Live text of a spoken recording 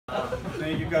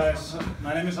Thank you guys.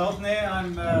 My name is Árni.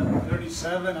 I'm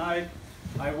 37. I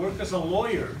work as a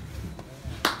lawyer.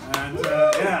 And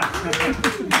yeah,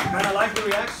 and I like the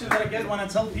reaction that I get when I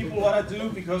tell people what I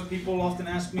do, because people often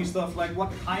ask me stuff like,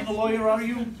 what kind of lawyer are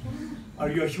you?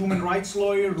 Are you a human rights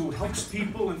lawyer who helps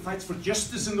people and fights for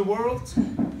justice in the world?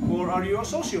 Or are you a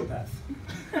sociopath?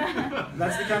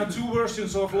 That's the kind of two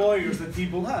versions of lawyers that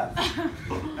people have.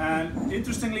 And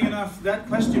interestingly enough, that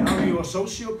question, are you a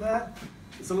sociopath?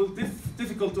 It's a little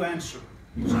difficult to answer.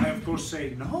 So I of course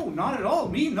say, no, not at all,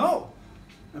 me, no.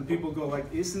 And people go like,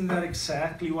 isn't that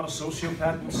exactly what a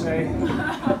sociopath would say?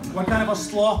 What kind of a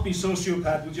sloppy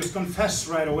sociopath would just confess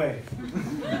right away?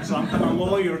 So I'm kind of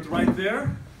lawyered right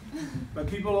there. But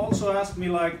people also ask me,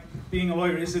 like, being a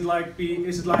lawyer, is it like being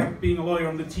a lawyer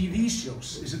on the TV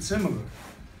shows? Is it similar?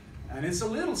 And it's a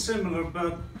little similar,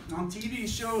 but on TV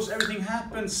shows everything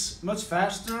happens much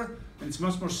faster and it's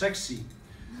much more sexy.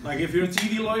 Like if you're a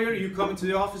TV lawyer, you come into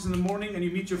the office in the morning and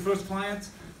you meet your first client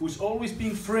who's always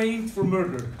being framed for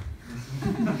murder.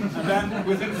 And then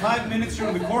within 5 minutes you're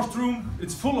in the courtroom,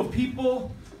 it's full of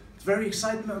people, it's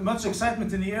much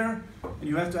excitement in the air, and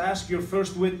you have to ask your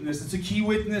first witness. It's a key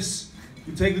witness.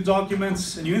 You take the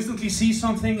documents and you instantly see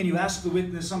something and you ask the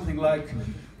witness something like,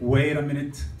 wait a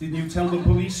minute, didn't you tell the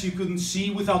police you couldn't see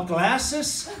without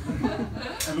glasses?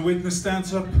 And the witness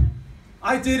stands up,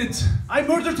 I did it, I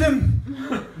murdered him.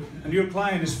 And your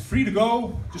client is free to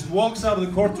go, just walks out of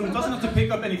the courtroom, doesn't have to pick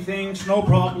up any things, no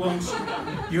problems.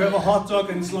 You have a hot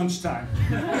dog and it's lunchtime.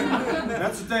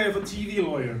 That's the day of a TV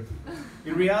lawyer.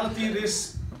 In reality,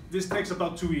 this takes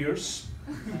about 2 years,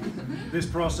 this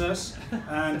process.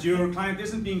 And your client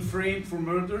isn't being framed for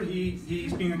murder,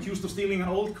 he's being accused of stealing an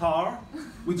old car,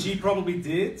 which he probably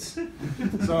did. So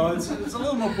it's a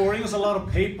little more boring, there's a lot of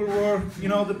paperwork, you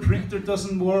know, the printer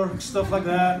doesn't work, stuff like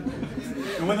that.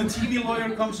 And when the TV lawyer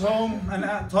comes home and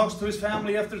talks to his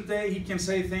family after the day, he can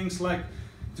say things like,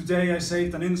 today I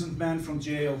saved an innocent man from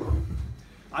jail.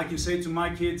 I can say to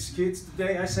my kids,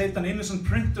 today I saved an innocent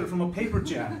printer from a paper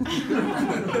jam.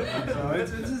 So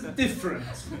it's different.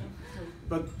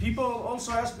 But people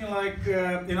also ask me, like,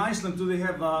 in Iceland, do they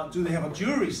have a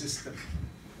jury system?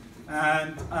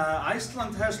 And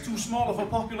Iceland has too small of a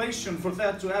population for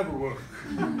that to ever work.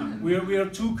 We are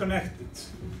too connected.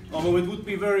 Although it would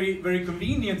be very, very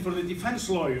convenient for the defense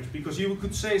lawyers, because you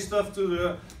could say stuff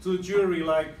to the jury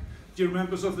like, dear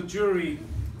members of the jury,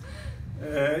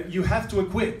 you have to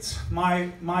acquit my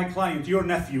client, your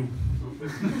nephew.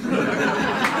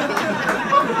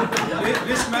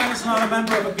 This man is not a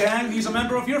member of a gang, he's a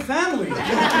member of your family.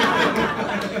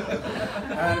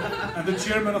 And the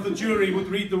chairman of the jury would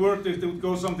read the verdict. It would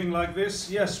go something like this.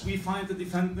 Yes, we find the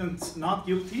defendant not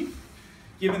guilty,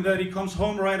 given that he comes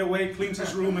home right away, cleans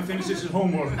his room and finishes his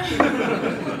homework.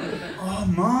 Oh,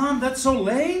 Mom, that's so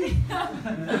lame.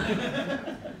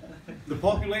 The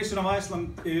population of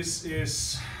Iceland is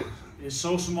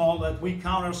so small that we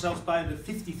count ourselves by the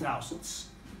 50,000s.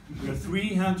 We are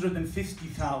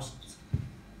 350,000.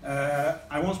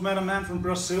 I once met a man from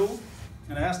Brazil,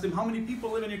 and I asked him, how many people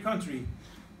live in your country?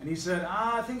 And he said,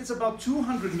 I think it's about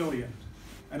 200 million.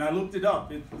 And I looked it up.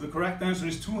 The correct answer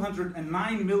is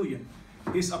 209 million.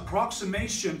 His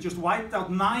approximation just wiped out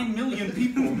 9 million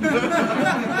people.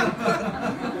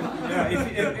 Yeah,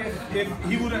 if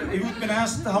he would have been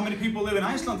asked how many people live in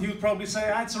Iceland, he would probably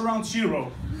say, it's around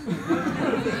 0.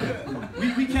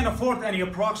 We can't afford any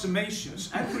approximations.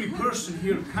 Every person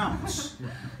here counts.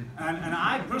 And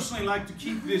I personally like to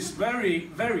keep this very,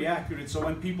 very accurate. So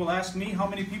when people ask me how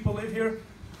many people live here,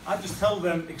 I just tell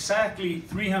them exactly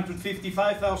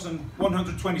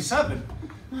 355,127.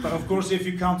 But of course, if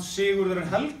you count Sigurður and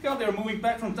Helga, they're moving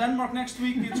back from Denmark next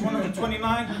week, it's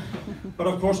 129. But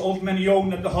of course, old man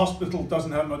Jón at the hospital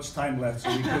doesn't have much time left, so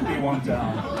we could be one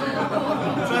down.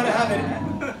 Try to have it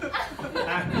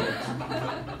accurate.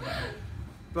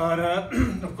 But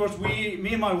of course,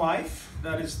 me and my wife,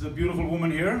 that is the beautiful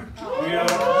woman here,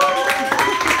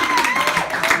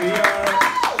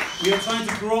 we are trying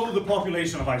to grow the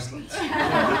population of Iceland.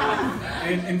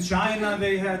 In China,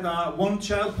 they had a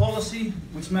one-child policy,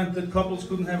 which meant that couples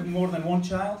couldn't have more than one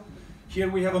child. Here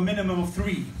we have a minimum of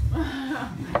 3.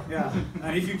 Yeah,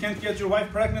 and if you can't get your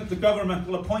wife pregnant, the government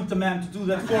will appoint a man to do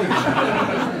that for you.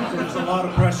 So there's a lot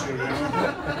of pressure, you know.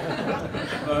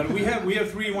 But we have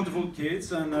 3 wonderful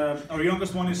kids, and our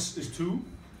youngest one is 2,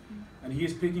 and he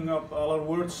is picking up a lot of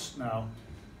words now.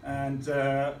 And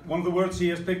one of the words he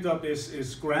has picked up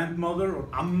is grandmother, or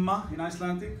amma in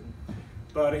Icelandic.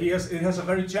 But it has a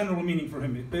very general meaning for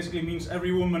him. It basically means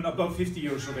every woman above 50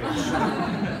 years of age.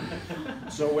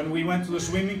 So when we went to the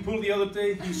swimming pool the other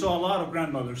day, he saw a lot of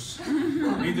grandmothers.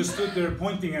 He just stood there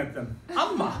pointing at them.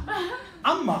 Amma!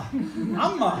 Amma,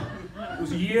 Amma. It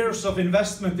was years of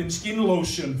investment in skin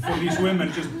lotion for these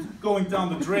women just going down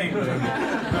the drain.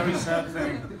 Very sad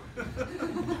thing.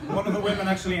 One of the women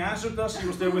actually answered us. She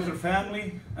was there with her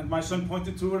family, and my son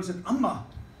pointed to her and said, Amma.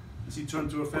 As he turned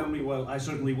to her family, well, I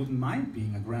certainly wouldn't mind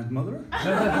being a grandmother.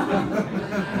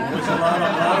 It was a lot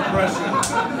of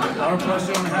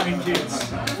pressure on having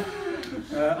kids.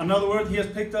 Another word he has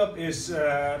picked up is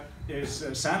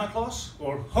Santa Claus,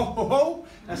 or ho ho ho,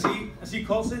 as he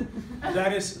calls it.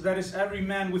 That is every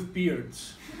man with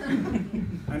beards.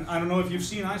 And I don't know if you've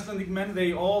seen Icelandic men,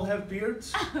 they all have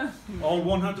beards. All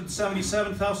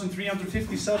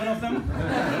 177,357 of them.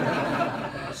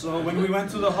 So when we went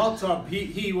to the hot tub,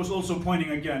 he was also pointing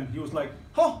again. He was like,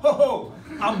 ho ho ho,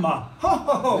 Amma, ho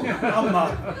ho ho,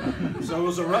 Amma. So it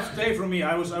was a rough day for me.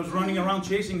 I was running around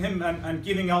chasing him and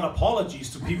giving out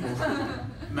apologies to people.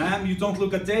 Ma'am, you don't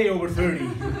look a day over 30.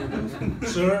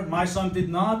 Sir, my son did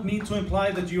not mean to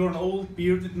imply that you're an old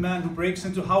bearded man who breaks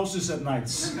into houses at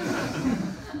nights.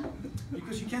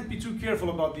 Because you can't be too careful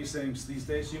about these things these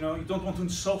days, you know. You don't want to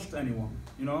insult anyone,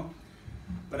 you know.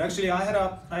 But actually,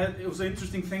 it was an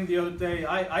interesting thing the other day.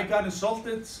 I got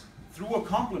insulted through a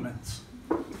compliment.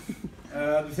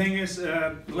 The thing is,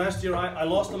 last year I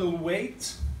lost a little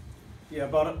weight. Yeah,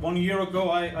 about 1 year ago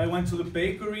I went to the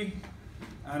bakery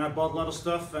and I bought a lot of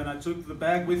stuff and I took the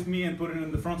bag with me and put it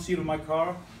in the front seat of my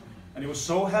car. And it was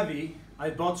so heavy,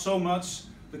 I bought so much,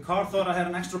 the car thought I had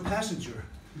an extra passenger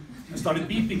and started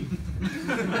beeping.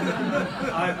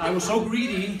 I was so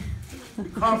greedy, the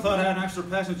car thought I had an extra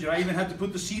passenger. I even had to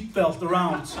put the seat belt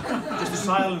around just to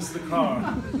silence the car.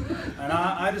 And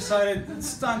I decided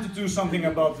it's time to do something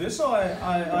about this, so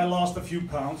I lost a few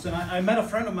pounds. And I met a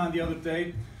friend of mine the other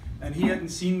day, and he hadn't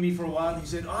seen me for a while. He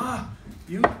said,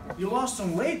 you lost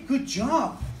some weight, good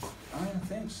job. Oh, yeah,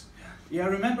 thanks. Yeah, I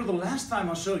remember the last time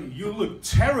I saw you, you looked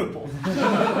terrible.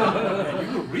 And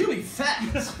you were really fat.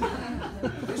 This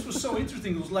was so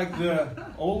interesting. It was like the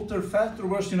older, fatter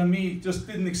version of me just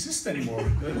didn't exist anymore.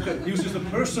 He was just a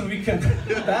person we can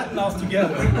badmouth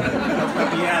together.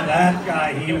 Yeah, that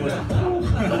guy, he was...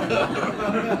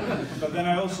 But then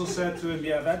I also said to him,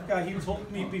 yeah, that guy, he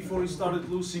told me before he started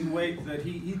losing weight that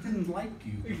he didn't like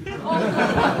you.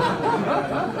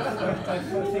 I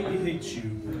think he hates you.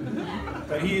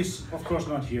 But he is, of course,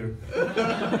 not here.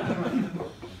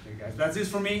 Okay, guys, that's it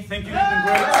for me. Thank you. You've been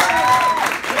great.